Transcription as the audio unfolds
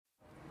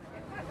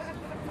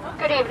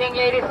evening,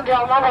 ladies and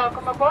gentlemen.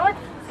 Welcome aboard.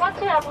 Once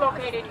you have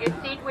located your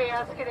seat, we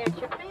ask you that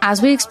you please...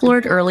 As we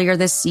explored earlier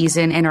this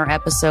season in our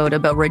episode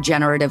about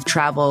regenerative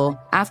travel,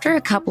 after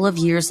a couple of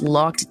years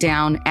locked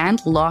down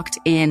and locked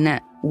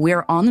in,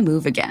 we're on the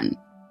move again.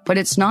 But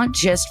it's not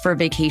just for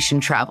vacation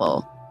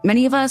travel.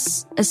 Many of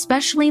us,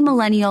 especially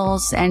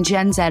millennials and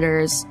Gen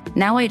Zers,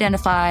 now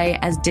identify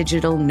as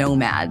digital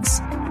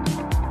nomads.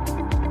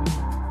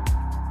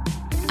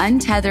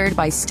 Untethered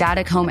by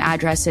static home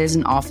addresses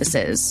and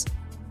offices.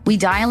 We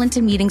dial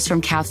into meetings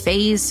from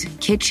cafes,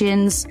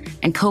 kitchens,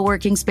 and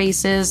co-working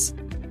spaces.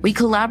 We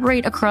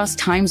collaborate across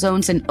time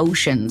zones and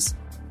oceans.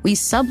 We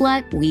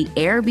sublet, we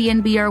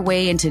Airbnb our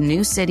way into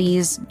new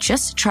cities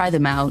just to try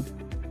them out.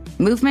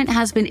 Movement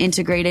has been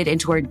integrated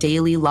into our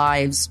daily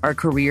lives, our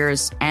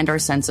careers, and our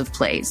sense of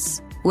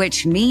place,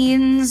 which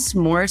means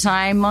more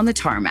time on the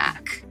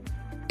tarmac.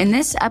 In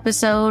this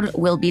episode,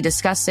 we'll be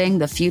discussing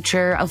the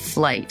future of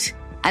flight.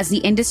 As the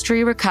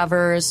industry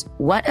recovers,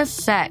 what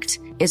effect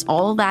is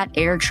all that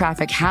air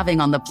traffic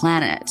having on the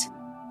planet?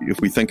 If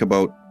we think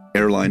about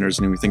airliners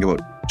and we think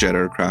about jet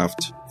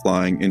aircraft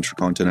flying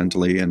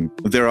intercontinentally, and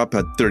they're up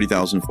at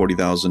 30,000,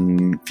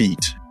 40,000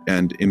 feet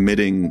and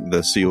emitting the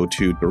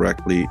CO2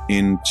 directly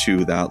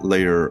into that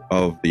layer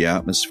of the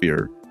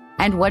atmosphere.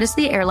 And what is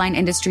the airline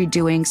industry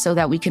doing so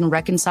that we can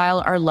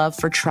reconcile our love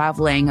for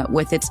traveling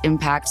with its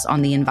impacts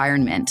on the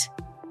environment?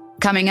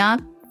 Coming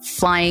up,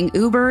 flying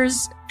Ubers,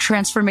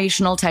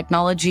 transformational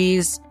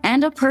technologies,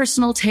 and a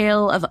personal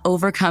tale of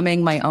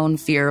overcoming my own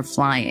fear of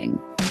flying.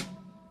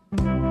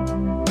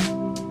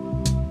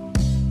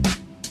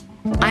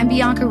 I'm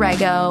Bianca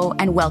Rego,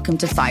 and welcome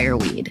to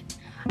Fireweed,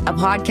 a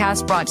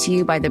podcast brought to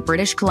you by the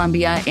British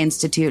Columbia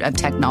Institute of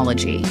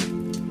Technology.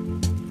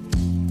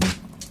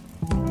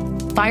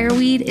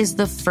 Fireweed is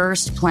the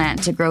first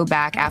plant to grow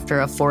back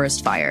after a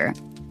forest fire.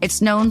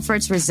 It's known for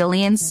its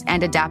resilience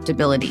and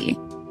adaptability.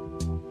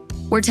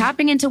 We're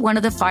tapping into one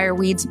of the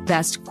fireweed's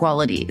best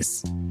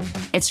qualities,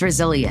 its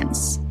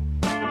resilience.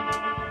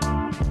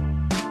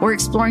 We're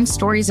exploring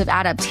stories of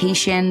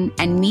adaptation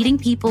and meeting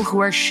people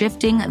who are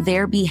shifting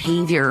their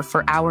behavior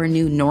for our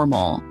new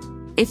normal.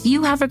 If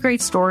you have a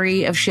great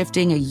story of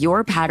shifting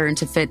your pattern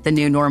to fit the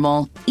new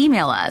normal,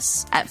 email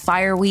us at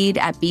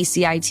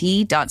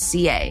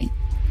fireweed@bcit.ca.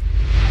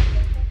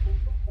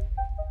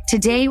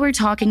 Today, we're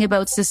talking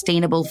about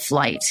sustainable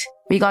flight.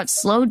 We got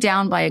slowed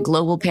down by a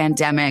global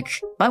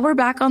pandemic, but we're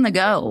back on the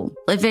go,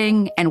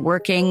 living and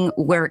working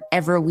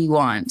wherever we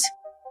want.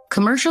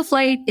 Commercial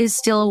flight is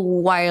still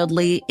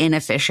wildly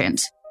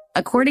inefficient.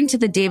 According to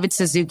the David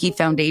Suzuki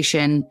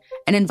Foundation,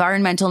 an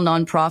environmental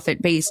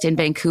nonprofit based in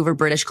Vancouver,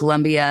 British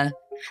Columbia,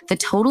 the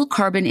total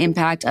carbon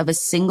impact of a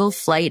single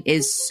flight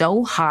is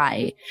so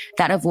high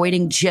that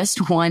avoiding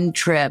just one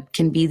trip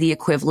can be the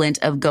equivalent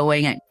of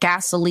going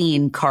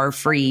gasoline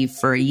car-free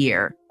for a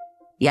year.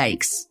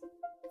 Yikes.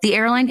 The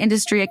airline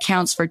industry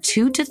accounts for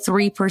 2 to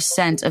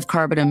 3% of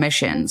carbon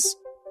emissions.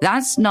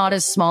 That's not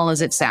as small as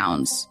it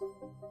sounds.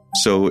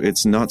 So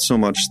it's not so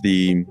much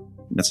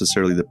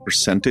necessarily the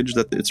percentage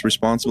that it's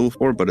responsible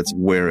for, but it's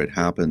where it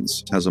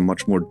happens. It has a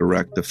much more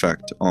direct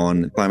effect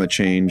on climate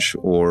change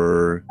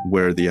or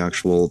where the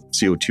actual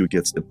CO2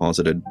 gets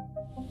deposited.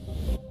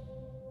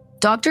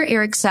 Dr.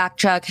 Eric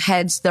Sachuk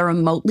heads the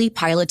Remotely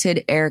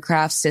Piloted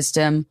Aircraft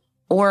System,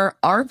 or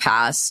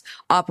RPAS,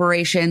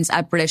 operations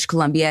at British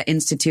Columbia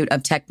Institute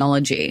of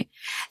Technology.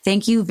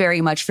 Thank you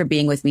very much for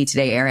being with me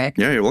today, Eric.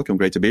 Yeah, you're welcome.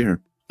 Great to be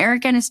here.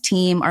 Eric and his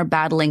team are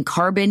battling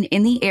carbon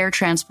in the air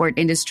transport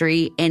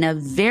industry in a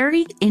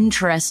very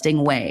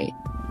interesting way.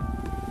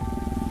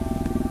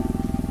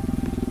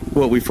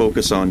 What we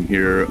focus on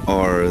here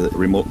are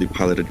remotely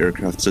piloted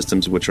aircraft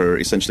systems, which are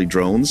essentially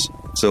drones.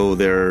 So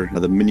they're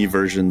the mini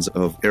versions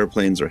of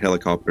airplanes or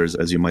helicopters,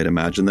 as you might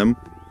imagine them.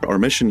 Our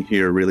mission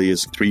here really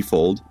is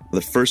threefold.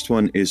 The first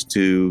one is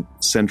to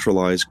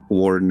centralize,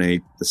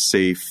 coordinate the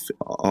safe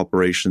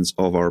operations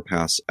of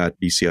RPAS at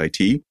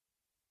BCIT.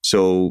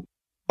 So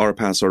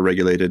RPAS are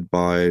regulated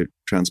by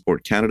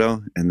Transport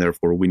Canada, and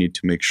therefore we need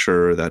to make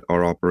sure that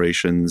our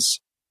operations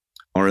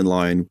are in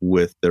line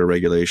with their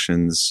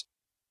regulations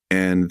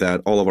and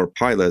that all of our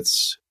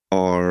pilots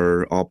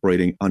are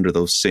operating under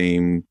those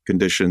same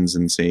conditions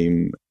and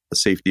same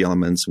safety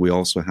elements. We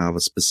also have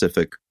a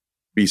specific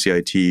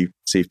BCIT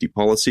safety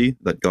policy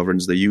that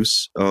governs the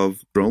use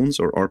of drones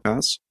or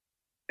RPAS.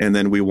 And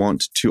then we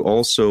want to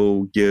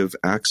also give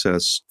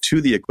access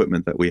to the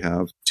equipment that we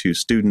have to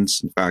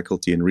students and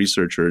faculty and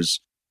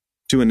researchers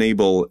to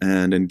enable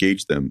and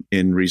engage them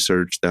in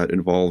research that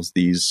involves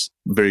these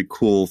very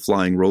cool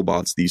flying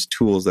robots, these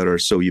tools that are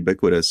so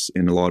ubiquitous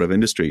in a lot of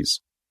industries.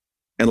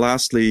 And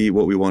lastly,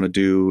 what we want to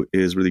do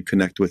is really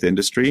connect with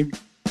industry.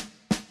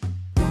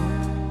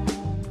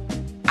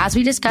 As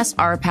we discuss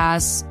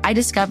RPAS, I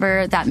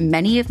discover that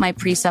many of my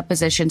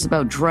presuppositions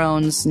about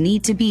drones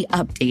need to be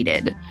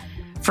updated.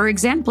 For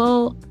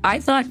example, I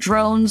thought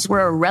drones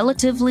were a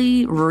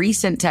relatively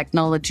recent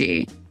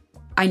technology.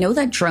 I know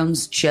that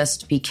drones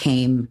just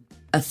became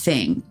a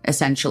thing,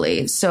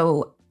 essentially.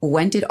 So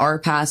when did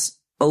RPAS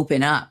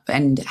open up?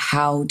 And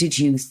how did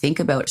you think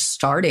about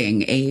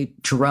starting a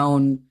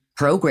drone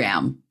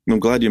program? I'm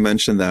glad you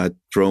mentioned that.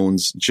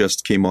 Drones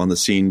just came on the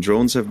scene.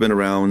 Drones have been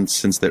around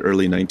since the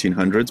early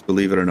 1900s,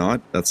 believe it or not.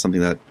 That's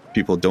something that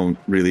people don't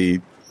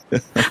really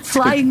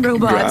flying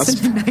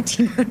robots grasp. in the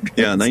 1900s.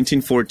 Yeah,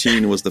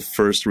 1914 was the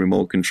first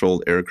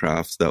remote-controlled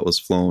aircraft that was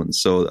flown.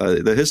 So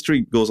the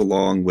history goes a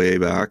long way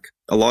back.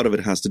 A lot of it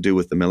has to do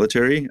with the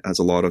military, as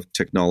a lot of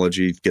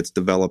technology gets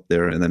developed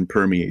there and then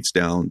permeates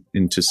down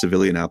into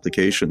civilian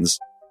applications.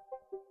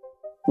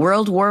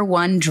 World War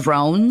I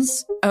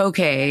drones?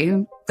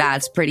 Okay,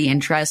 that's pretty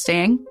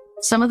interesting.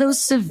 Some of those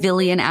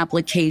civilian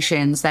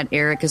applications that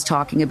Eric is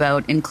talking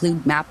about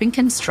include mapping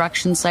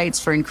construction sites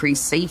for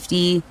increased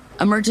safety,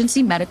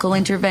 emergency medical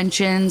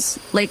interventions,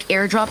 like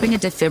airdropping a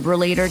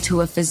defibrillator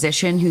to a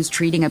physician who's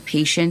treating a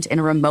patient in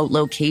a remote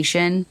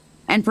location,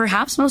 and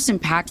perhaps most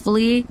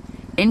impactfully,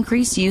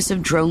 increased use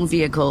of drone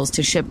vehicles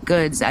to ship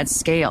goods at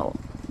scale.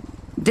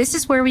 This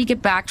is where we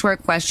get back to our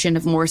question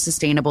of more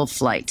sustainable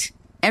flight.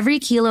 Every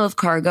kilo of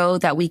cargo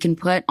that we can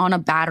put on a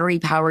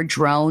battery-powered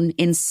drone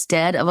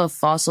instead of a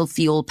fossil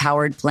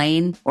fuel-powered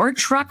plane, or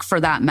truck for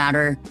that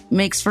matter,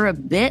 makes for a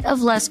bit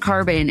of less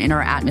carbon in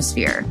our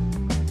atmosphere.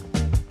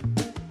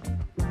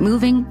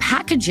 Moving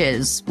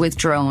packages with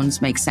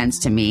drones makes sense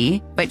to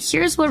me, but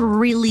here's what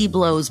really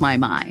blows my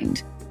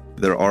mind.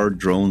 There are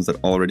drones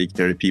that already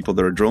carry people.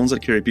 There are drones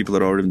that carry people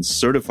that are already been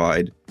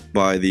certified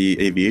by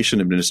the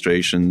aviation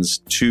administrations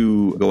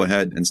to go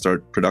ahead and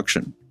start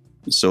production.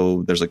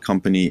 So there's a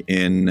company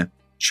in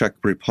Czech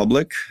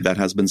Republic that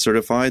has been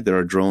certified. There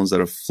are drones that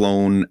have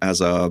flown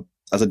as a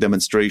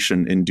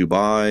demonstration in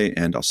Dubai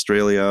and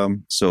Australia.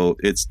 So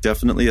it's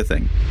definitely a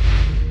thing.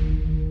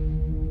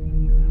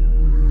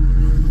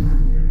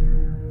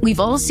 We've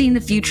all seen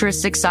the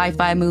futuristic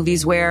sci-fi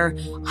movies where,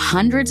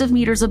 hundreds of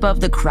meters above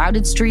the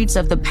crowded streets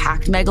of the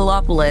packed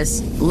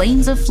megalopolis,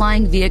 lanes of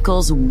flying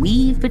vehicles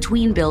weave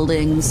between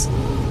buildings.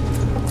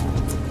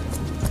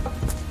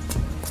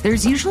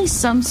 There's usually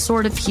some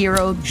sort of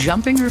hero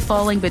jumping or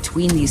falling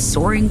between these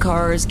soaring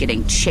cars,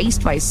 getting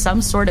chased by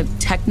some sort of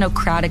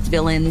technocratic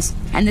villains,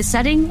 and the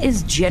setting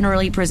is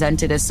generally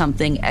presented as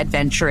something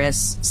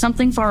adventurous,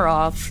 something far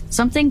off,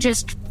 something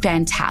just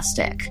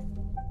fantastic.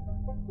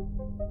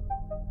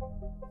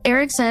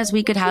 Eric says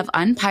we could have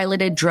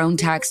unpiloted drone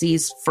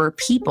taxis for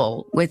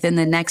people within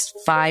the next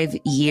 5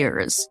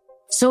 years.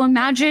 So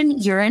imagine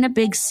you're in a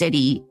big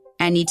city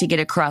and need to get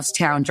across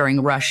town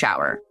during rush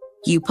hour.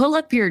 You pull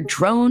up your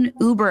drone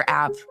Uber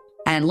app,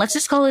 and let's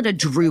just call it a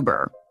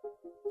Druber.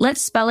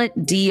 Let's spell it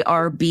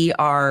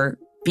DRBR,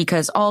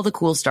 because all the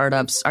cool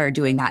startups are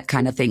doing that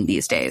kind of thing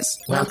these days.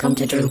 Welcome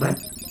to Druber.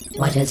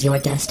 What is your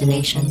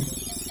destination?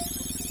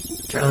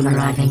 Drone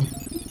arriving.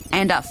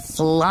 And a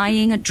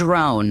flying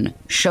drone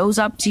shows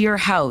up to your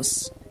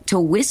house to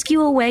whisk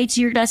you away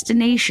to your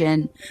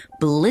destination,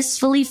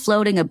 blissfully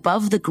floating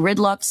above the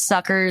gridlocked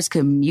suckers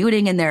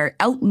commuting in their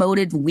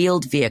outmoded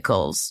wheeled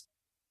vehicles.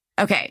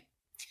 Okay.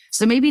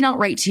 So maybe not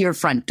right to your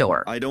front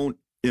door. I don't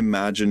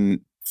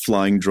imagine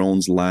flying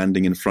drones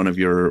landing in front of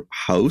your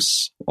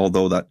house,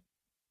 although that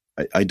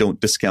I don't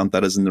discount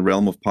that as in the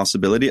realm of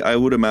possibility. I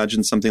would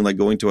imagine something like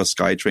going to a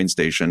SkyTrain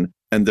station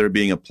and there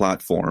being a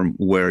platform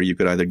where you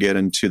could either get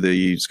into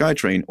the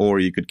SkyTrain or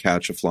you could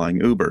catch a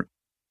flying Uber.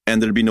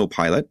 And there'd be no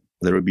pilot.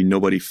 There would be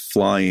nobody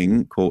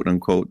flying, quote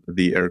unquote,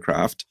 the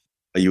aircraft.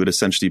 You would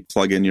essentially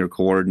plug in your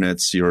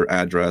coordinates, your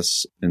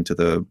address into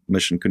the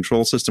mission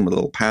control system with a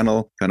little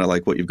panel, kind of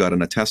like what you've got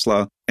in a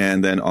Tesla.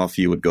 And then off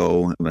you would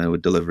go and it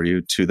would deliver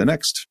you to the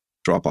next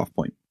drop-off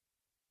point.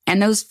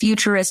 And those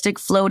futuristic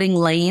floating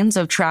lanes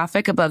of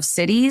traffic above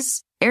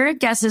cities, Eric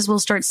guesses we'll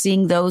start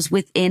seeing those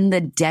within the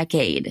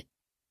decade.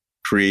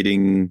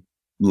 Creating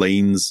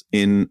lanes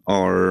in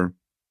our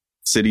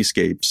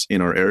cityscapes, in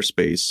our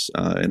airspace,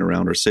 and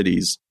around our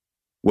cities,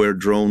 where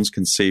drones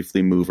can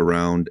safely move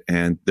around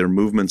and their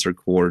movements are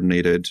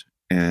coordinated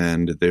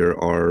and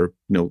there are,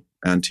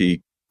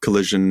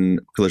 anti-collision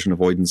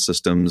avoidance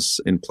systems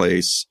in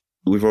place.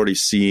 We've already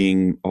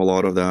seen a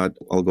lot of that.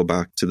 I'll go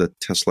back to the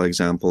Tesla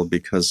example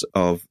because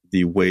of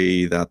the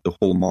way that the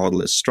whole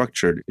model is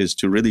structured is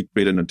to really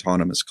create an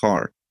autonomous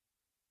car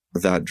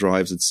that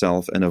drives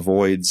itself and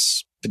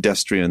avoids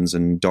pedestrians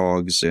and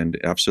dogs and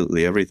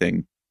absolutely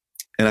everything.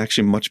 And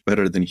actually much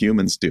better than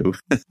humans do.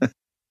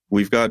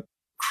 We've got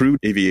crewed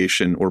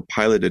aviation or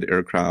piloted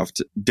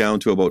aircraft down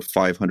to about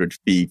 500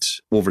 feet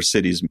over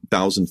cities,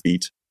 1,000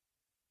 feet.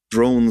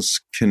 Drones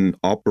can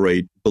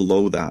operate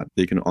below that.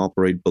 They can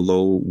operate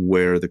below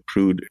where the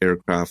crewed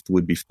aircraft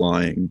would be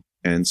flying.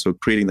 And so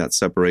creating that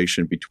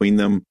separation between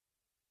them,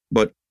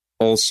 but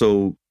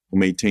also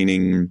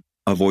maintaining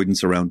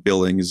avoidance around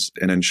buildings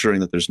and ensuring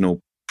that there's no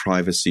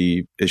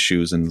privacy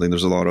issues. And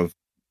there's a lot of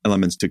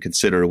elements to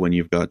consider when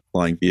you've got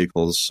flying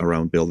vehicles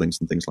around buildings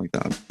and things like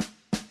that.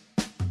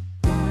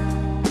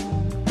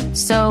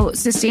 So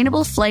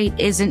sustainable flight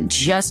isn't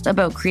just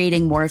about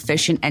creating more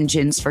efficient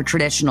engines for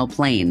traditional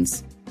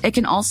planes. It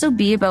can also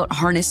be about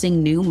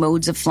harnessing new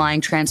modes of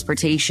flying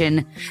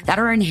transportation that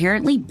are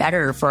inherently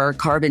better for our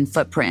carbon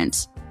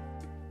footprint.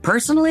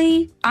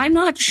 Personally, I'm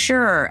not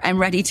sure I'm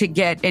ready to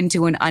get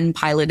into an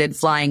unpiloted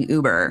flying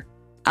Uber.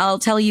 I'll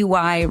tell you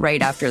why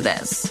right after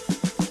this.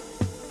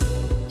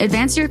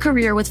 Advance your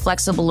career with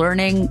flexible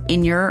learning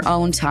in your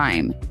own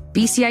time.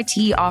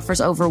 BCIT offers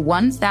over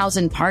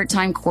 1,000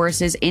 part-time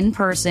courses in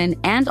person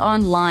and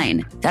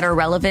online that are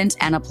relevant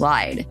and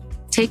applied.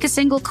 Take a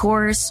single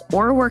course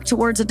or work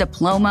towards a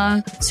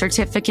diploma,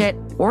 certificate,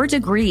 or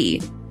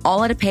degree,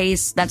 all at a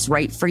pace that's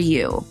right for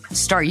you.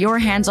 Start your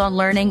hands-on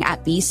learning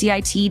at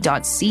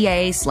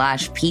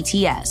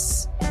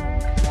bcit.ca/PTS.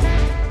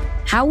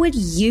 How would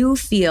you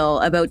feel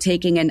about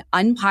taking an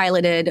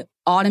unpiloted,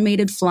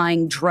 automated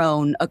flying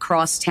drone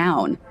across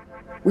town?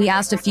 We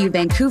asked a few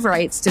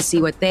Vancouverites to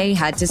see what they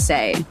had to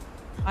say.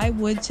 I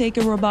would take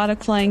a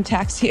robotic flying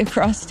taxi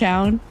across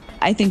town.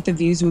 I think the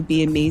views would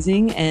be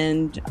amazing,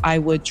 and I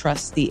would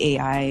trust the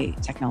AI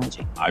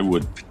technology. I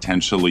would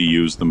potentially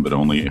use them, but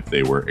only if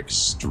they were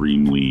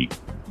extremely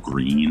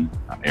green.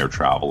 Air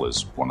travel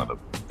is one of the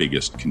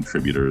biggest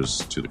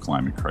contributors to the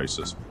climate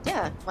crisis.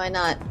 Yeah, why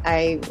not?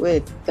 I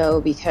would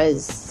go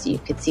because you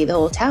could see the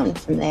whole town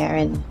from there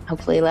and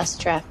hopefully less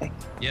traffic.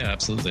 Yeah,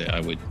 absolutely. I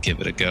would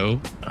give it a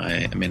go.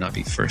 I may not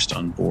be first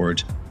on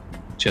board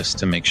just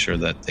to make sure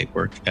that they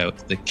work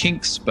out the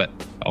kinks, but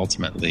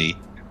ultimately,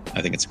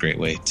 I think it's a great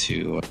way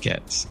to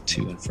get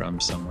to and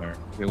from somewhere.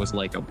 If it was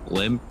like a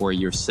blimp where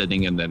you're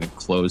sitting in an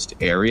enclosed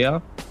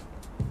area,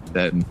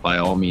 then by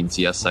all means,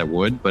 yes, I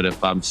would. But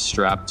if I'm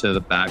strapped to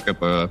the back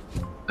of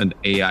an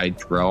AI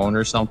drone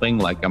or something,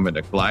 like I'm in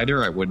a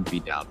glider, I wouldn't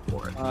be down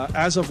for it.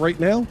 As of right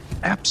now,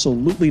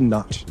 absolutely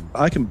not.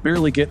 I can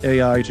barely get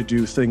AI to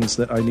do things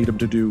that I need them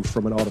to do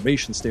from an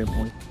automation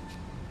standpoint.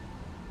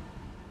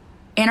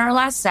 In our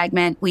last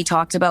segment, we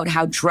talked about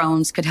how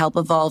drones could help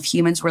evolve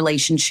humans'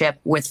 relationship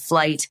with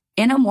flight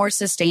in a more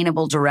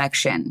sustainable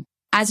direction.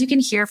 As you can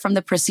hear from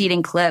the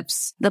preceding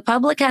clips, the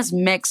public has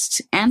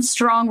mixed and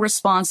strong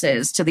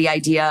responses to the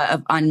idea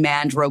of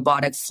unmanned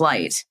robotic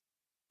flight.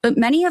 But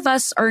many of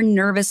us are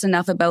nervous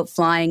enough about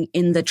flying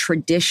in the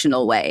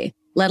traditional way,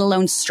 let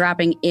alone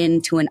strapping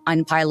into an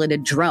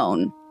unpiloted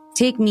drone.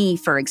 Take me,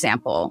 for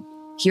example.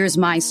 Here's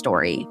my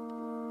story.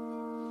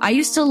 I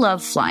used to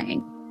love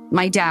flying.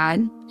 My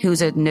dad,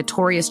 who's a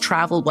notorious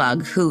travel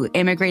bug who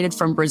immigrated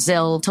from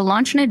Brazil to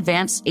launch an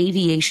advanced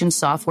aviation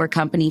software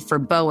company for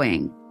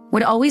Boeing,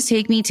 would always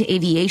take me to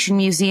aviation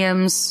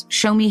museums,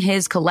 show me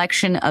his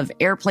collection of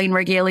airplane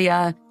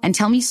regalia, and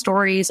tell me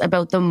stories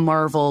about the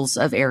marvels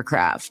of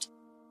aircraft.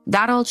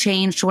 That all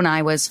changed when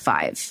I was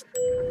 5.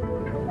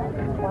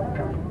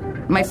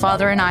 My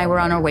father and I were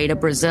on our way to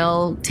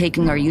Brazil,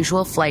 taking our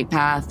usual flight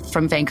path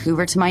from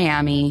Vancouver to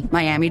Miami,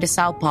 Miami to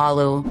Sao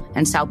Paulo,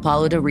 and Sao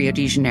Paulo to Rio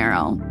de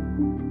Janeiro.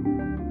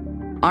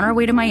 On our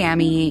way to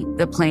Miami,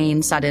 the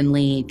plane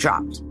suddenly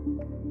dropped.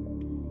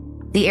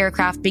 The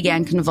aircraft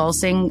began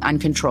convulsing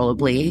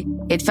uncontrollably.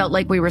 It felt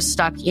like we were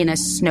stuck in a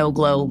snow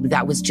globe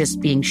that was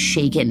just being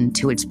shaken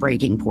to its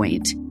breaking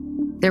point.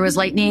 There was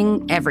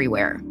lightning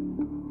everywhere.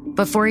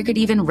 Before he could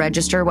even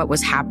register what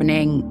was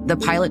happening, the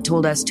pilot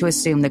told us to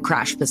assume the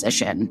crash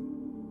position.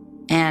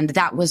 And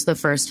that was the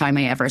first time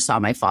I ever saw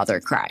my father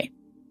cry.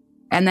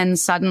 And then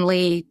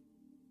suddenly,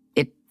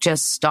 it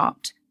just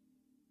stopped.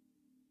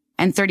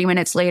 And 30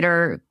 minutes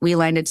later, we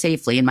landed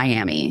safely in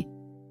Miami.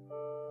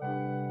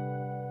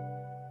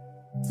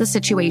 The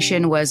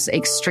situation was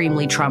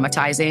extremely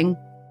traumatizing.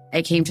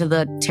 I came to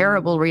the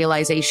terrible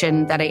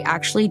realization that I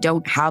actually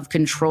don't have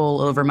control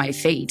over my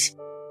fate.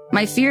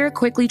 My fear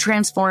quickly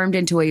transformed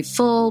into a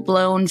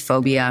full-blown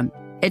phobia.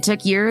 It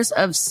took years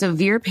of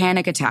severe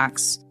panic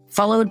attacks,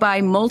 followed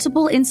by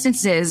multiple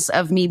instances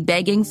of me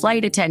begging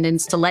flight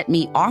attendants to let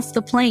me off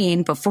the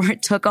plane before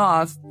it took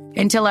off,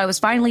 until I was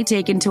finally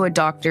taken to a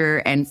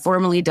doctor and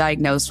formally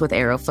diagnosed with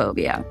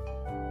aerophobia.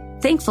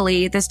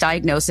 Thankfully, this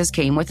diagnosis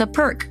came with a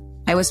perk.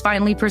 I was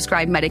finally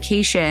prescribed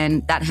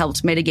medication that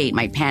helped mitigate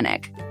my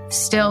panic.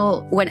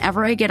 Still,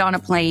 whenever I get on a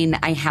plane,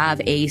 I have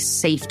a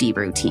safety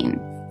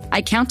routine.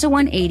 I count to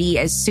 180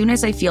 as soon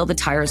as I feel the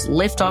tires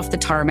lift off the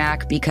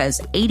tarmac because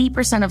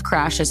 80% of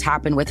crashes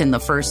happen within the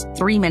first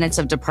 3 minutes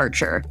of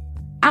departure.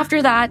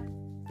 After that,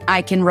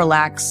 I can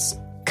relax,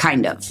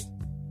 kind of.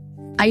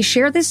 I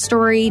share this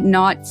story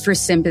not for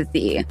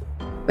sympathy,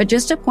 but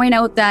just to point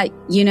out that,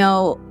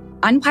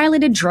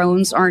 unpiloted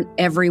drones aren't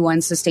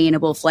everyone's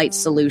sustainable flight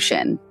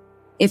solution.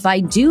 If I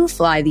do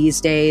fly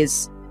these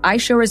days, I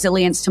show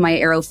resilience to my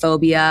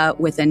aerophobia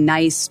with a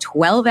nice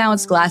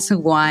 12-ounce glass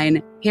of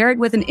wine paired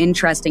with an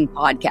interesting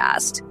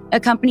podcast.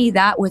 Accompany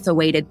that with a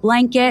weighted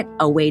blanket,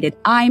 a weighted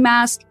eye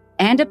mask,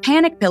 and a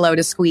panic pillow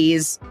to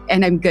squeeze,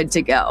 and I'm good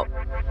to go.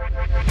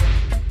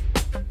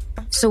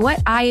 So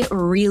what I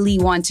really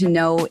want to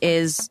know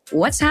is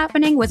what's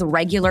happening with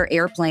regular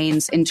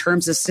airplanes in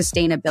terms of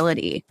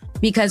sustainability?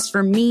 Because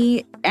for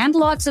me and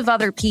lots of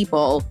other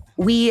people,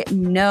 we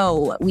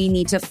know we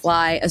need to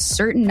fly a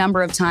certain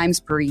number of times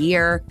per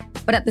year,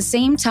 but at the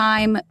same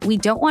time, we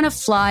don't want to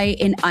fly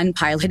in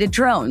unpiloted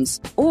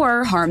drones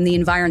or harm the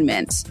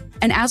environment.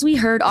 And as we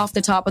heard off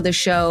the top of the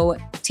show,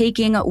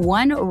 taking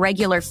one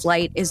regular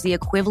flight is the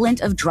equivalent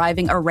of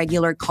driving a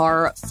regular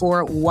car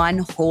for one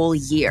whole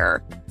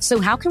year. So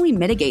how can we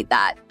mitigate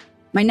that?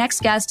 My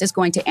next guest is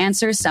going to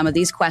answer some of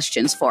these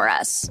questions for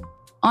us.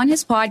 On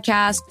his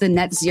podcast, The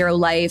Net Zero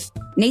Life,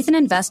 Nathan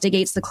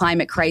investigates the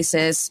climate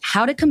crisis,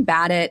 how to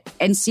combat it,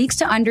 and seeks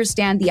to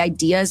understand the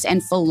ideas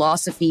and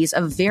philosophies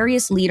of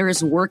various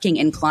leaders working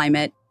in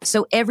climate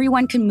so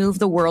everyone can move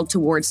the world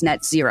towards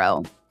net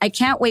zero. I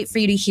can't wait for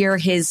you to hear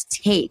his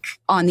take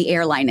on the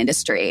airline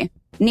industry.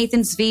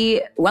 Nathan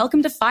Zvi,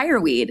 welcome to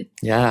Fireweed.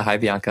 Yeah, hi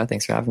Bianca,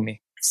 thanks for having me.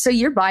 So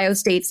your bio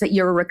states that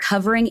you're a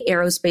recovering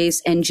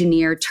aerospace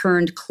engineer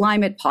turned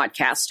climate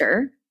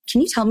podcaster. Can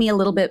you tell me a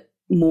little bit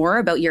more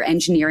about your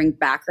engineering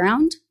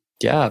background?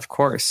 Yeah, of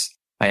course.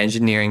 My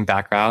engineering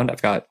background,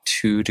 I've got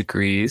 2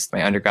 degrees,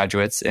 my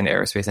undergraduate's in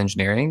aerospace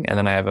engineering, and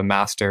then I have a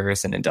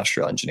master's in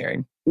industrial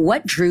engineering.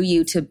 What drew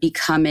you to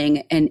becoming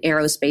an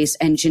aerospace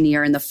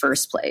engineer in the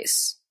first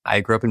place?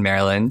 I grew up in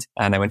Maryland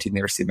and I went to the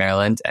University of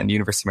Maryland, and the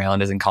University of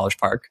Maryland is in College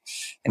Park.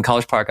 And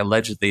College Park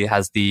allegedly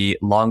has the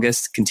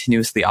longest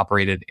continuously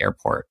operated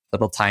airport,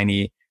 little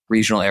tiny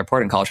regional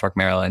airport in College Park,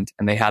 Maryland.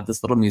 And they had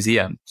this little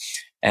museum.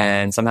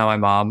 And somehow my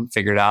mom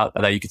figured out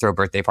that you could throw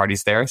birthday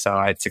parties there. So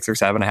at 6 or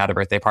 7, I had a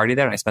birthday party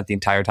there and I spent the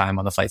entire time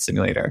on the flight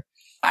simulator.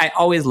 I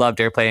always loved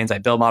airplanes. I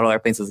built model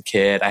airplanes as a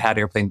kid. I had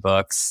airplane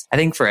books. I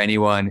think for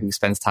anyone who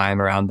spends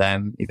time around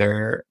them,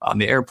 either on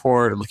the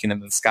airport or looking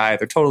into the sky,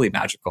 they're totally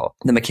magical.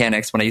 The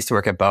mechanics, when I used to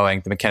work at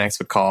Boeing, the mechanics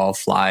would call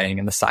flying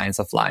and the science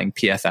of flying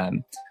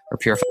PFM, or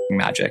pure fucking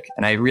magic.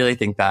 And I really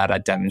think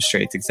that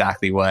demonstrates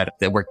exactly what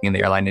working in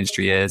the airline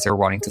industry is, or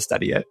wanting to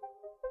study it.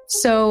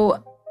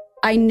 So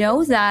I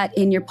know that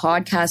in your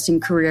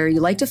podcasting career,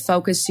 you like to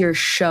focus your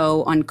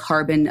show on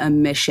carbon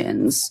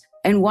emissions.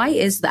 And why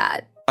is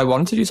that? I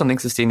wanted to do something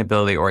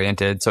sustainability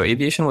oriented. So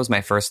aviation was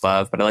my first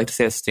love, but I like to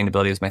say that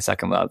sustainability was my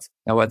second love.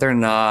 Now, whether or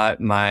not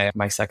my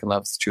second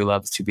love is true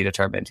love is to be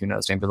determined. Who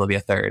knows? Maybe there'll be a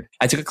third.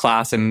 I took a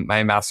class in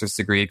my master's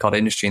degree called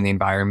Industry and the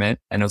Environment.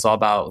 And it was all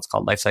about what's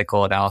called life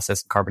cycle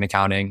analysis, carbon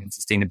accounting, and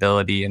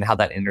sustainability, and how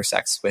that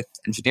intersects with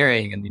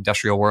engineering and the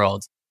industrial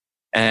world.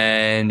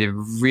 And it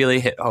really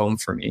hit home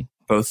for me,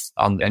 both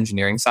on the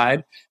engineering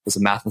side, was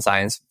a math and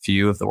science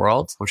view of the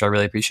world, which I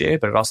really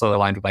appreciate, but it also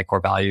aligned with my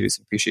core values,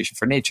 appreciation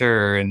for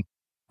nature and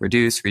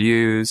reduce,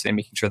 reuse, and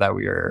making sure that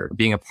we are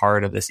being a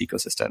part of this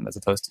ecosystem as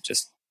opposed to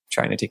just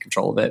trying to take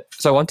control of it.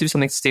 So I want to do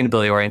something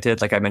sustainability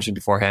oriented. Like I mentioned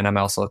beforehand, I'm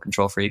also a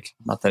control freak.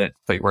 Not that it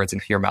put words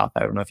into your mouth.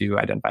 I don't know if you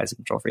identify as a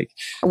control freak.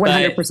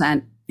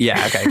 100%.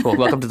 Yeah, okay, cool.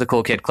 Welcome to the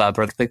Cool Kid Club,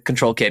 or the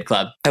Control Kid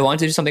Club. I wanted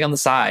to do something on the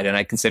side, and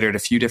I considered a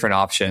few different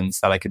options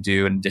that I could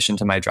do in addition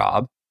to my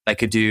job. I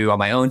could do on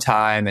my own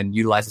time and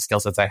utilize the skill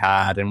sets I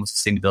had, and was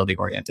sustainability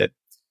oriented.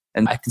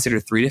 And I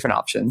considered 3 different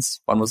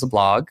options. One was a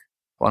blog,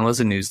 one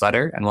was a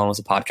newsletter, and one was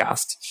a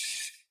podcast.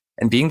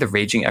 And being the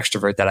raging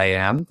extrovert that I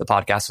am, the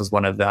podcast was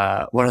one of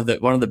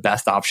the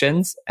best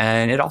options.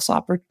 And it also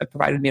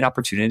provided me an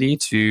opportunity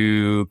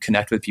to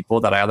connect with people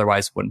that I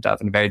otherwise wouldn't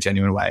have in a very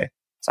genuine way.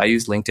 So I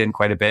use LinkedIn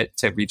quite a bit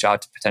to reach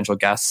out to potential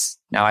guests.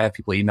 Now I have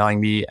people emailing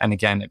me. And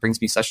again, it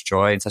brings me such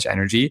joy and such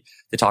energy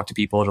to talk to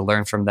people, to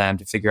learn from them,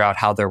 to figure out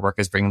how their work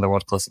is bringing the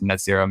world closer to net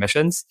zero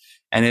emissions.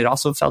 And it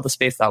also felt the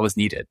space that was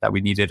needed, that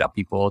we needed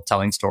people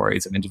telling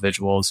stories of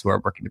individuals who are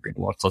working to bring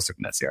the world closer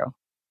to net zero.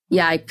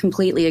 Yeah, I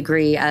completely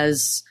agree.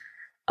 As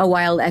a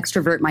wild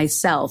extrovert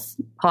myself,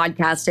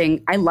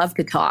 podcasting, I love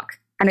to talk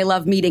and I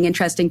love meeting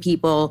interesting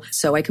people.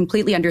 So I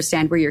completely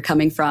understand where you're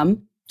coming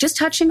from. Just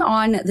touching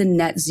on the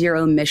net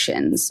zero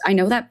emissions, I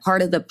know that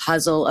part of the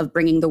puzzle of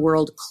bringing the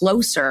world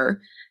closer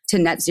to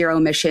net zero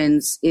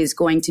emissions is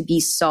going to be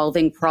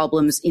solving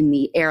problems in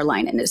the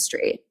airline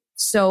industry.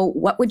 So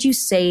what would you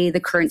say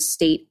the current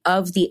state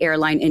of the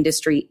airline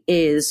industry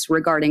is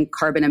regarding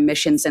carbon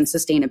emissions and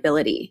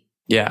sustainability?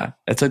 Yeah,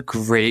 that's a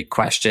great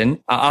question.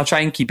 I'll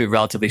try and keep it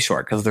relatively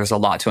short because there's a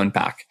lot to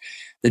unpack.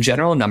 The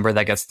general number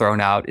that gets thrown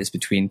out is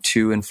between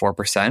 2 and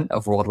 4%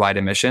 of worldwide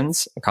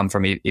emissions come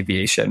from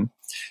aviation.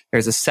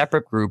 There's a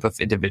separate group of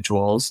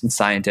individuals and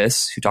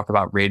scientists who talk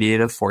about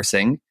radiative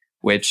forcing,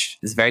 which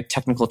is a very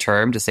technical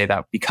term to say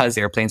that because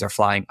airplanes are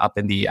flying up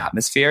in the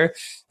atmosphere,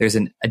 there's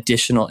an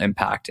additional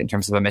impact in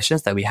terms of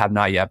emissions that we have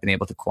not yet been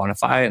able to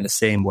quantify in the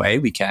same way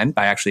we can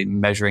by actually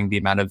measuring the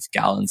amount of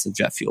gallons of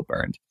jet fuel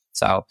burned.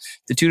 So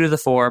the 2 to the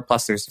 4,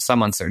 plus there's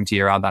some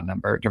uncertainty around that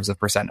number in terms of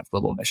percent of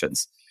global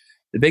emissions.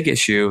 The big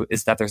issue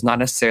is that there's not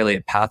necessarily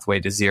a pathway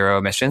to zero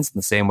emissions in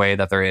the same way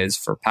that there is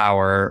for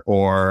power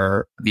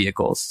or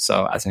vehicles.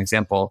 So as an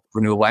example,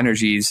 renewable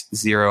energies,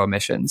 zero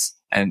emissions,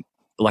 and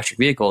electric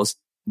vehicles,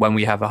 when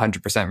we have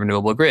 100%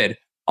 renewable grid,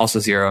 also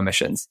zero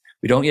emissions.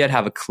 We don't yet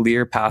have a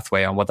clear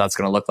pathway on what that's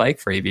going to look like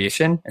for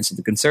aviation. And so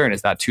the concern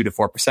is that 2 to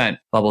 4%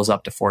 bubbles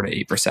up to 4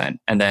 to 8%.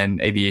 And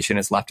then aviation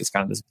is left as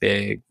kind of this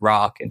big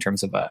rock in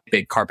terms of a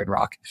big carbon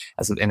rock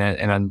in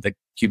the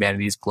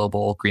humanity's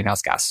global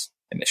greenhouse gas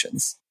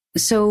emissions.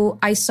 So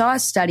I saw a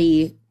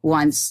study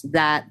once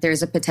that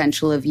there's a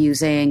potential of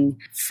using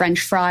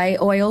French fry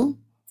oil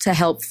to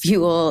help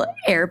fuel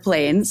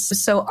airplanes.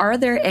 So are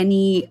there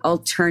any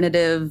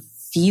alternative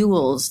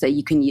fuels that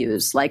you can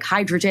use, like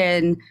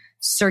hydrogen,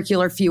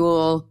 circular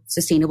fuel,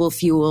 sustainable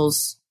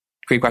fuels?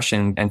 Great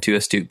question and two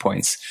astute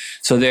points.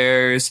 So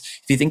if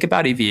you think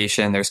about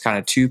aviation, there's kind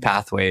of two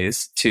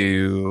pathways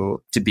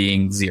to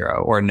being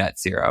zero or net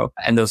zero.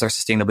 And those are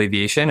sustainable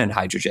aviation and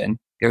hydrogen.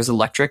 There's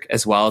electric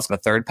as well as the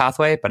third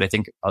pathway, but I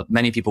think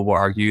many people will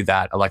argue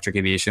that electric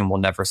aviation will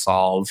never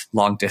solve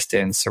long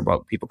distance or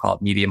what people call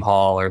medium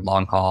haul or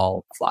long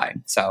haul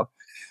flying. So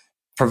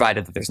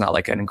provided that there's not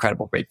like an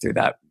incredible breakthrough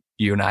that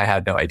you and I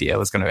had no idea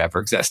was going to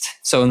ever exist.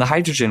 So in the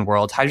hydrogen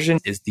world, hydrogen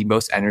is the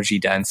most energy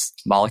dense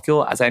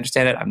molecule, as I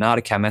understand it. I'm not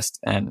a chemist,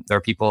 and there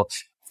are people,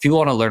 if people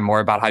want to learn more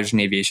about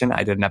hydrogen aviation,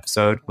 I did an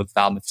episode with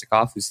Val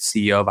Miftakhov, who's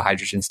the CEO of a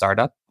hydrogen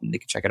startup, and they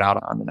can check it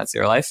out on the Net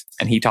Zero Life.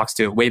 And he talks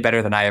to it way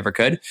better than I ever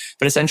could.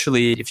 But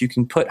essentially, if you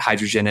can put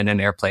hydrogen in an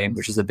airplane,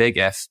 which is a big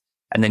if,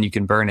 and then you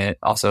can burn it,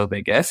 also a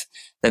big if,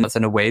 then that's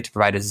in a way to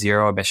provide a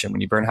zero emission.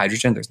 When you burn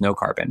hydrogen, there's no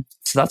carbon.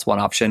 So that's one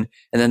option.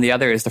 And then the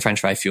other is the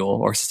French fry fuel,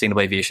 or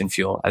sustainable aviation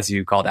fuel, as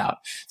you called out.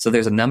 So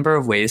there's a number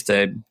of ways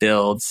to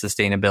build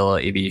sustainable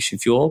aviation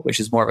fuel,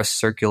 which is more of a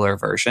circular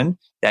version.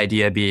 The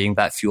idea being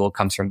that fuel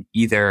comes from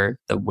either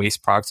the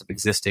waste products of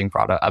existing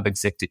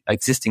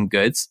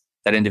goods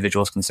that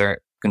individuals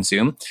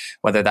consume,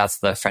 whether that's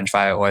the French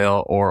fry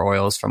oil or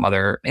oils from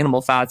other animal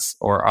fats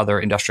or other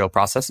industrial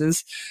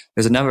processes.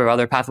 There's a number of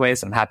other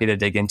pathways I'm happy to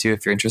dig into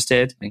if you're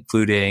interested,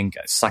 including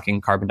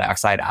sucking carbon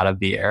dioxide out of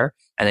the air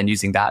and then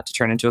using that to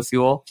turn into a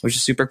fuel, which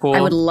is super cool.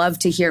 I would love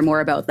to hear more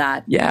about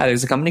that. Yeah,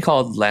 there's a company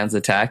called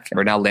LanzaTech,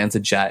 or now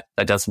LanzaJet,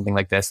 that does something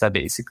like this, that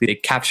basically they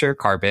capture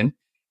carbon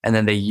and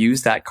then they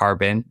use that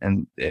carbon,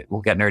 and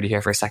we'll get nerdy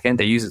here for a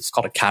second. It's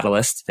called a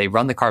catalyst. They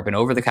run the carbon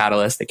over the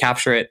catalyst, they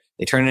capture it,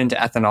 they turn it into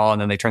ethanol, and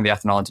then they turn the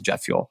ethanol into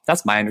jet fuel.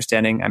 That's my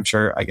understanding. I'm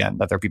sure, again,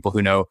 that there are people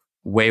who know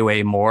way,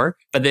 way more.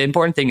 But the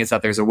important thing is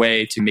that there's a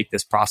way to make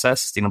this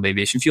process, sustainable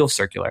aviation fuel,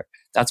 circular.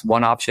 That's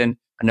one option.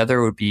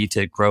 Another would be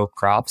to grow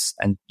crops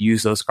and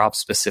use those crops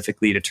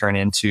specifically to turn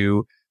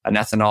into an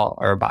ethanol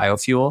or a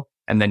biofuel,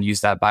 and then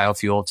use that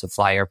biofuel to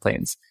fly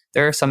airplanes.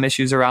 There are some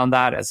issues around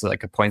that as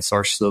like a point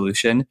source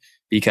solution,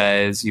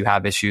 because you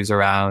have issues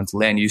around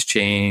land use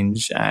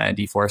change and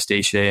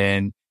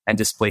deforestation and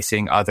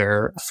displacing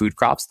other food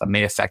crops that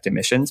may affect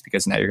emissions,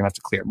 because now you're going to have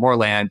to clear more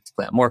land to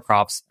plant more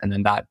crops, and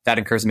then that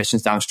incurs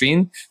emissions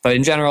downstream. But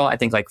in general, I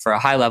think like for a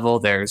high level,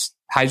 there's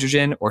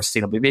hydrogen or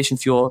sustainable aviation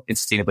fuel. In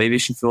sustainable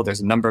aviation fuel,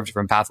 there's a number of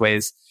different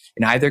pathways.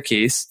 In either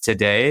case,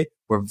 today,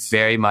 we're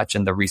very much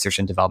in the research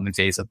and development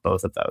phase of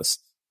both of those.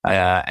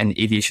 And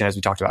aviation, as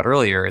we talked about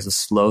earlier, is a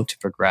slow to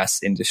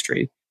progress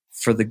industry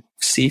for the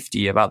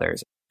safety of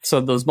others. So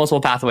those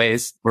multiple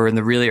pathways, we're in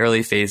the really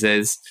early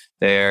phases.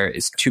 There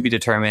is to be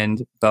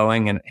determined.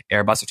 Boeing and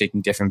Airbus are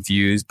taking different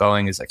views.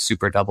 Boeing is like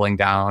super doubling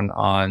down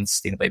on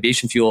sustainable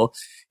aviation fuel.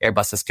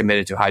 Airbus is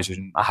committed to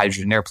a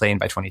hydrogen airplane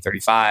by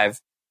 2035.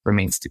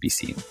 Remains to be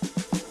seen.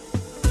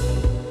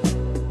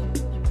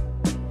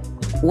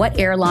 What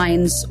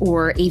airlines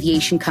or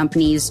aviation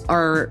companies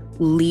are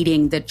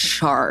leading the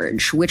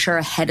charge? Which are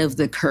ahead of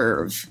the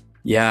curve?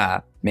 Yeah,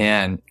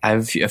 man, I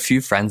have a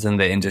few friends in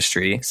the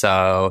industry,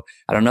 so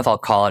I don't know if I'll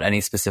call it any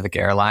specific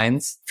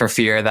airlines for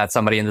fear that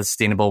somebody in the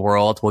sustainable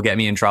world will get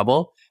me in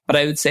trouble. But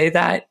I would say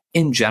that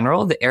in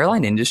general, the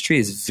airline industry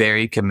is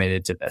very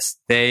committed to this.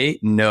 They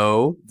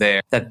know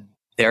that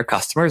their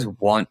customers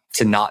want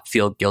to not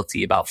feel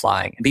guilty about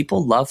flying. And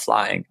people love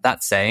flying.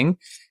 That saying,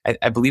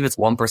 I believe it's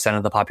 1%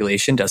 of the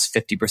population does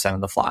 50%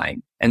 of the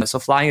flying. And so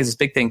flying is this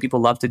big thing.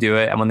 People love to do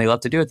it. And when they love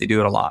to do it, they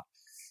do it a lot.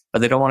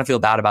 But they don't want to feel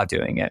bad about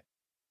doing it.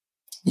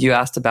 You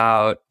asked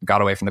about,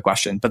 got away from the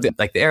question, but the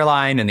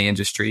airline and the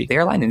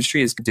airline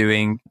industry is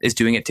doing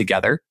it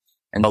together.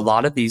 And a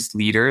lot of these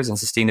leaders in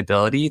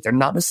sustainability, they're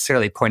not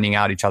necessarily pointing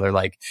out each other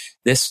like,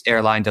 this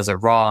airline does it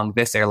wrong,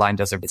 this airline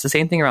does it. It's the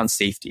same thing around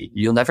safety.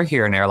 You'll never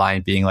hear an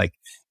airline being like,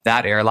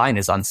 that airline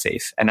is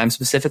unsafe. And I'm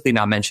specifically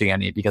not mentioning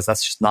any because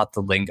that's just not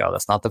the lingo.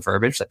 That's not the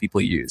verbiage that people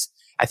use.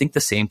 I think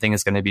the same thing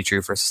is going to be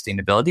true for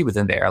sustainability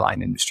within the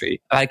airline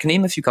industry. I can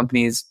name a few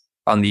companies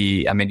on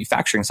the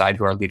manufacturing side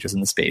who are leaders in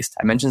the space.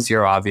 I mentioned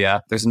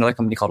ZeroAvia. There's another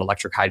company called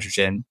Electric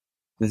Hydrogen.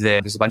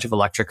 There's a bunch of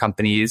electric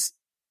companies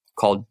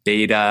called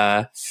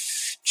Beta,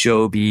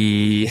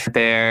 Joby,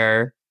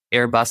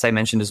 Airbus, I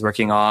mentioned, is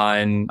working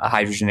on a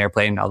hydrogen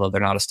airplane, although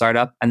they're not a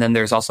startup. And then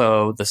there's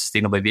also the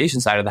sustainable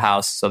aviation side of the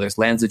house. So there's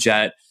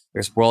LanzaJet,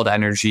 there's World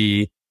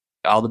Energy,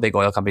 all the big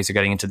oil companies are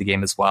getting into the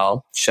game as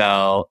well.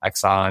 Shell,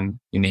 Exxon,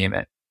 you name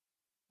it.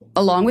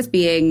 Along with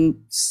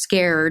being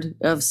scared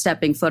of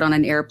stepping foot on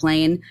an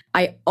airplane,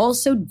 I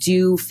also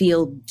do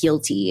feel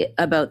guilty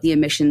about the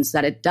emissions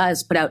that it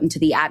does put out into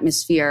the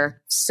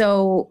atmosphere.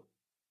 So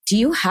do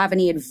you have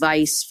any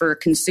advice for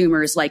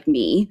consumers like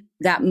me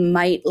that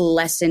might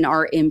lessen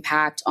our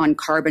impact on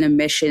carbon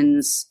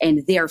emissions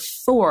and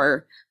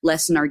therefore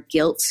lessen our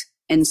guilt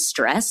and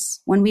stress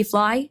when we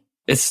fly?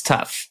 It's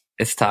tough.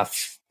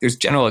 There's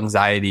general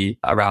anxiety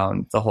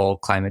around the whole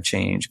climate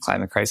change,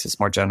 climate crisis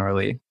more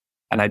generally.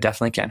 And I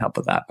definitely can't help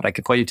with that, but I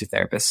could point you to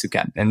therapists who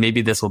can. And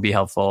maybe this will be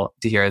helpful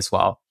to hear as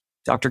well.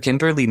 Dr.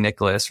 Kimberly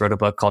Nicholas wrote a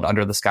book called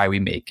Under the Sky We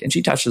Make, and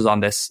she touches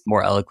on this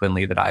more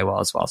eloquently than I will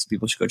as well. So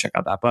people should go check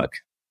out that book.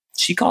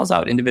 She calls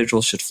out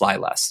individuals should fly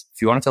less.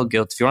 If you want to feel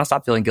guilt, if you want to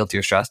stop feeling guilty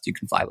or stressed, you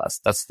can fly less.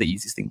 That's the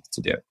easiest thing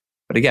to do.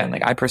 But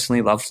again, I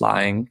personally love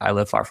flying. I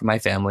live far from my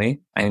family.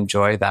 I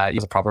enjoy that.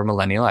 As a proper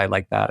millennial, I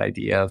like that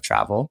idea of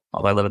travel.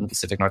 Although I live in the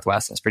Pacific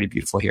Northwest, it's pretty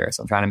beautiful here.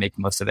 So I'm trying to make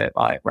the most of it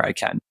where I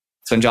can.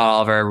 So when John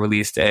Oliver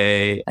released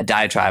a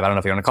diatribe, I don't know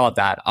if you want to call it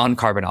that, on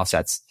carbon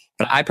offsets.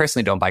 But I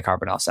personally don't buy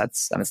carbon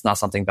offsets. And it's not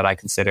something that I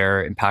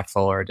consider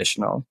impactful or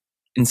additional.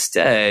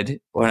 Instead,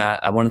 one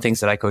of the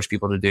things that I coach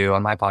people to do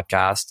on my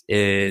podcast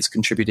is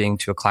contributing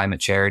to a climate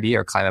charity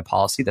or climate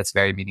policy that's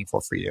very meaningful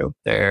for you.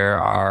 There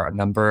are a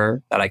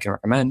number that I can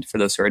recommend for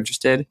those who are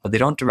interested, but they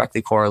don't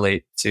directly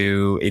correlate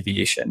to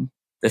aviation.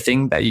 The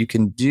thing that you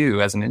can do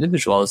as an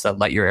individual is that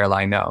let your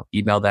airline know.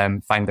 Email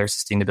them, find their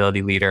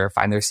sustainability leader,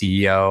 find their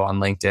CEO on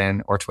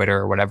LinkedIn or Twitter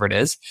or whatever it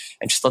is,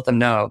 and just let them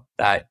know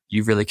that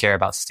you really care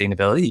about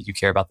sustainability, you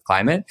care about the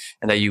climate,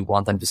 and that you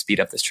want them to speed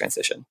up this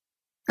transition.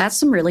 That's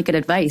some really good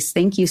advice.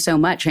 Thank you so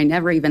much. I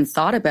never even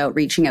thought about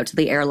reaching out to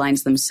the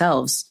airlines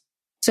themselves.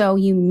 So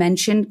you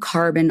mentioned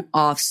carbon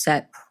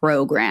offset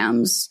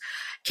programs.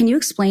 Can you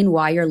explain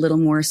why you're a little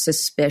more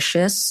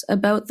suspicious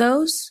about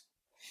those?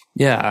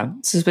 Yeah,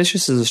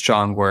 suspicious is a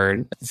strong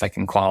word, if I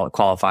can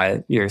qualify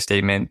your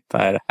statement.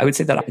 But I would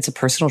say that it's a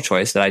personal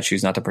choice that I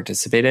choose not to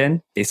participate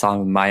in based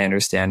on my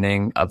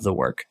understanding of the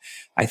work.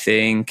 I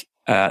think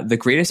the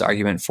greatest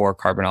argument for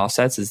carbon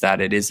offsets is that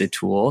it is a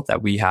tool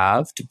that we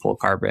have to pull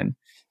carbon.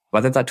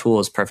 Whether that tool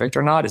is perfect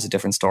or not is a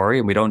different story.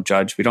 And we don't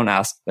ask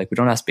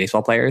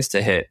baseball players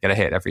to get a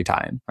hit every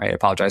time, right? I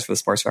apologize for the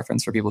sports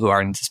reference for people who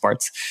aren't into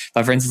sports.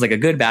 But for instance, a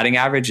good batting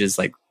average is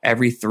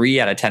every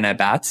 3 out of 10 at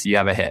bats, you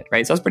have a hit,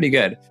 right? So that's pretty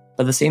good.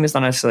 But the same is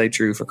not necessarily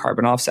true for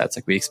carbon offsets.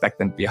 We expect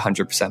them to be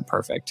 100%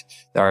 perfect.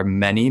 There are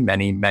many,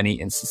 many, many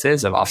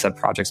instances of offset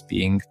projects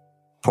being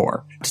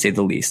poor, to say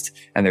the least.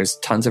 And there's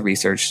tons of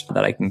research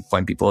that I can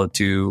point people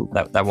to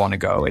that want to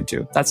go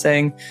into. That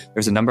saying,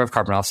 there's a number of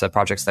carbon offset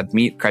projects that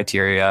meet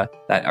criteria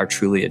that are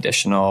truly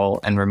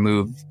additional and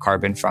remove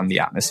carbon from the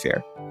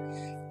atmosphere.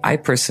 I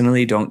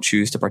personally don't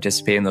choose to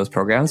participate in those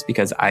programs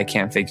because I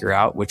can't figure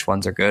out which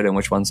ones are good and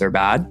which ones are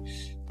bad.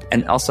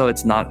 And also,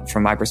 it's not,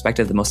 from my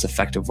perspective, the most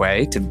effective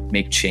way to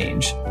make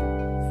change.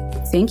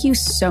 Thank you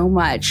so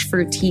much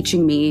for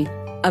teaching me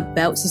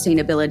about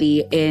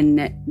sustainability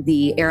in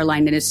the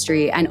airline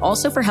industry and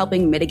also for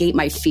helping mitigate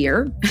my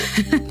fear.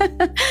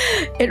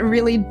 It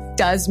really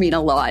does mean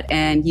a lot,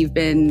 and you've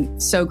been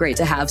so great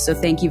to have. So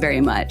thank you very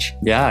much.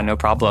 Yeah, no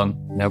problem.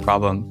 No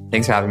problem.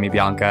 Thanks for having me,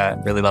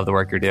 Bianca. Really love the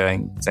work you're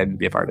doing. Excited to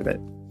be a part of it.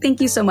 Thank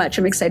you so much.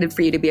 I'm excited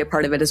for you to be a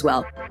part of it as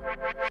well.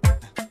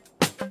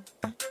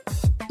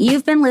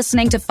 You've been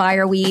listening to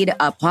Fireweed,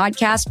 a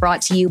podcast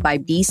brought to you by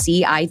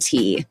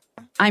BCIT.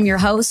 I'm your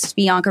host,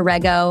 Bianca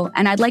Rego,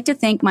 and I'd like to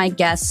thank my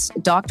guests,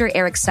 Dr.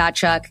 Eric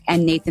Sachuk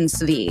and Nathan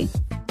Savi.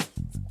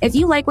 If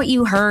you like what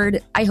you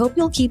heard, I hope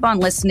you'll keep on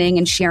listening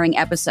and sharing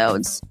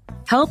episodes.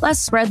 Help us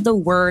spread the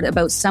word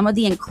about some of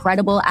the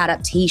incredible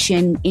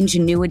adaptation,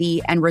 ingenuity,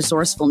 and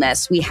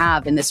resourcefulness we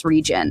have in this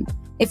region.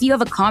 If you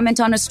have a comment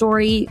on a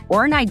story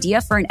or an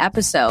idea for an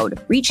episode,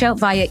 reach out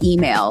via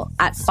email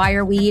at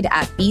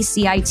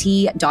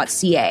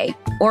fireweed@bcit.ca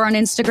or on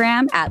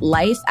Instagram at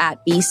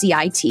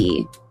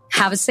life@bcit.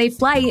 Have a safe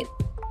flight.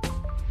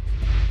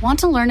 Want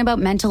to learn about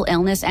mental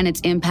illness and its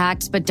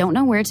impacts, but don't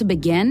know where to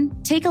begin?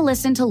 Take a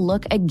listen to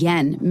Look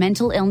Again,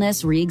 Mental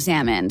Illness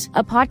Reexamined,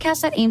 a podcast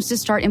that aims to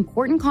start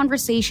important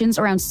conversations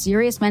around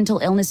serious mental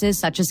illnesses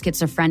such as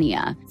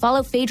schizophrenia.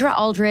 Follow Phaedra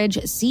Aldridge,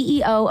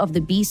 CEO of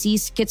the BC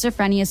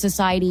Schizophrenia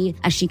Society,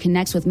 as she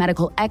connects with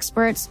medical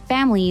experts,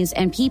 families,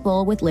 and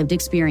people with lived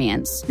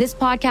experience. This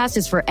podcast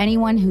is for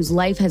anyone whose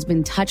life has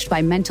been touched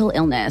by mental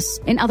illness.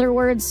 In other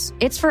words,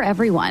 it's for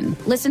everyone.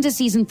 Listen to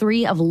Season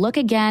 3 of Look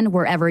Again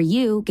wherever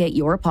you get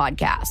your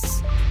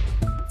podcasts.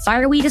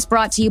 Fireweed is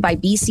brought to you by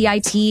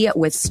BCIT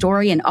with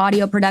story and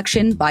audio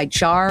production by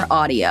Jar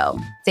Audio.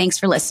 Thanks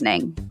for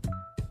listening.